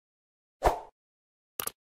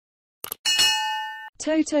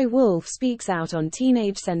Toto Wolff speaks out on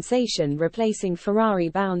teenage sensation replacing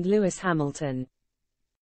Ferrari-bound Lewis Hamilton.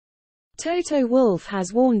 Toto Wolff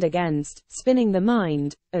has warned against spinning the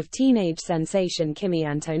mind of teenage sensation Kimi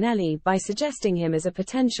Antonelli by suggesting him as a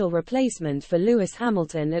potential replacement for Lewis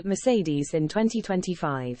Hamilton at Mercedes in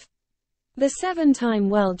 2025. The seven-time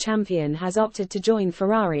world champion has opted to join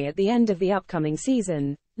Ferrari at the end of the upcoming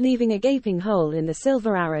season, leaving a gaping hole in the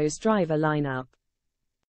Silver Arrows driver lineup.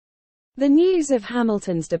 The news of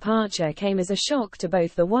Hamilton's departure came as a shock to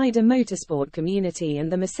both the wider motorsport community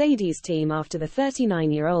and the Mercedes team after the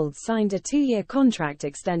 39-year-old signed a two-year contract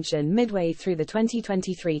extension midway through the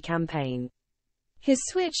 2023 campaign. His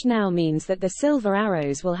switch now means that the Silver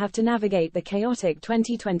Arrows will have to navigate the chaotic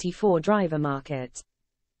 2024 driver market.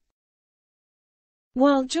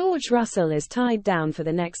 While George Russell is tied down for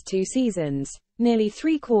the next 2 seasons, nearly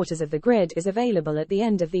 3/4 of the grid is available at the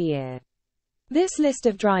end of the year. This list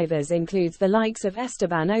of drivers includes the likes of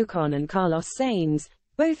Esteban Ocon and Carlos Sainz,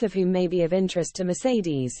 both of whom may be of interest to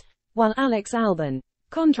Mercedes, while Alex Albon,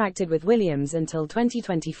 contracted with Williams until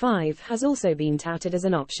 2025, has also been touted as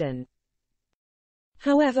an option.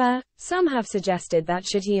 However, some have suggested that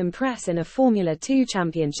should he impress in a Formula 2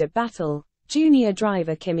 championship battle, junior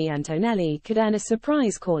driver Kimi Antonelli could earn a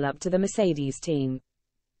surprise call-up to the Mercedes team.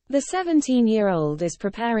 The 17-year-old is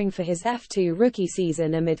preparing for his F2 rookie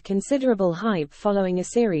season amid considerable hype following a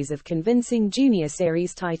series of convincing Junior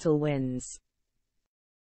Series title wins.